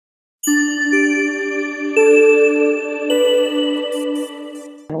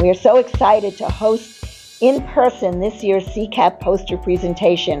We are so excited to host in person this year's CCAPP Poster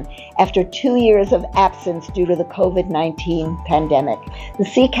Presentation after 2 years of absence due to the COVID-19 pandemic. The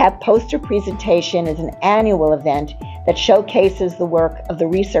CCAPP Poster Presentation is an annual event that showcases the work of the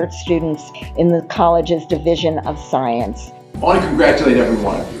research students in the college's Division of Science. I want to congratulate every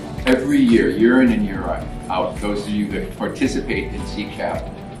one of you. Every year in and year out, those of you that participate in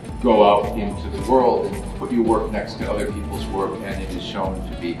CCAPP go out into the world and put your work next to other people's work, and it is shown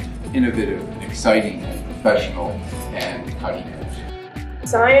to be innovative, exciting, and professional, and cutting edge.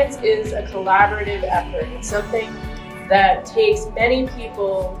 Science is a collaborative effort. It's something that takes many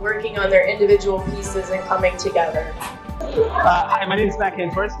people working on their individual pieces and coming together. Hi, my name is Matt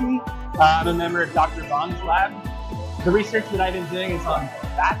Kantorsky. I'm a member of Dr. Vaughn's lab. The research that I've been doing is on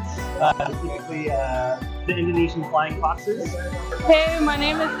bats, specifically the Indonesian flying foxes. Hey, my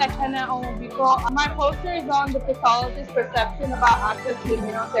name is Ekana Omobiko. My poster is on the pathologist's perception about access to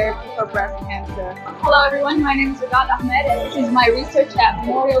immunotherapy for breast cancer. Hello everyone, my name is Ragad Ahmed and this is my research at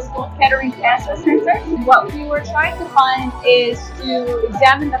Memorial Sloan Kettering Cancer Center. What we were trying to find is to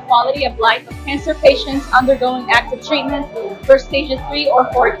examine the quality of life of cancer patients undergoing active treatment for stages 3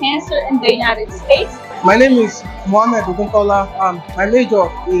 or 4 cancer in the United States. My name is Mohamed Oguntola. My major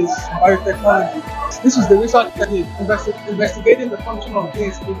is biotechnology. This is the research that is investigating the function of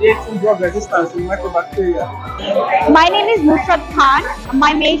genes mediating drug resistance in microbacteria. My name is Nusrat Khan.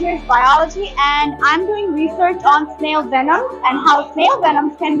 My major is biology and I'm doing research on snail venoms and how snail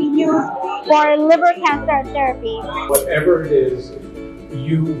venoms can be used for liver cancer therapy. Whatever it is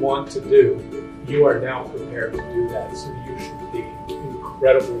you want to do, you are now prepared to do that, so you should be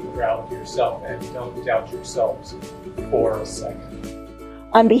incredibly proud of yourself and don't doubt yourselves for a second.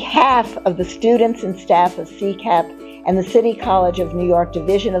 On behalf of the students and staff of CCAPP and the City College of New York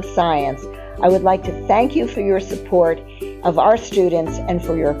Division of Science, I would like to thank you for your support of our students and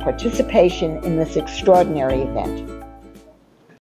for your participation in this extraordinary event.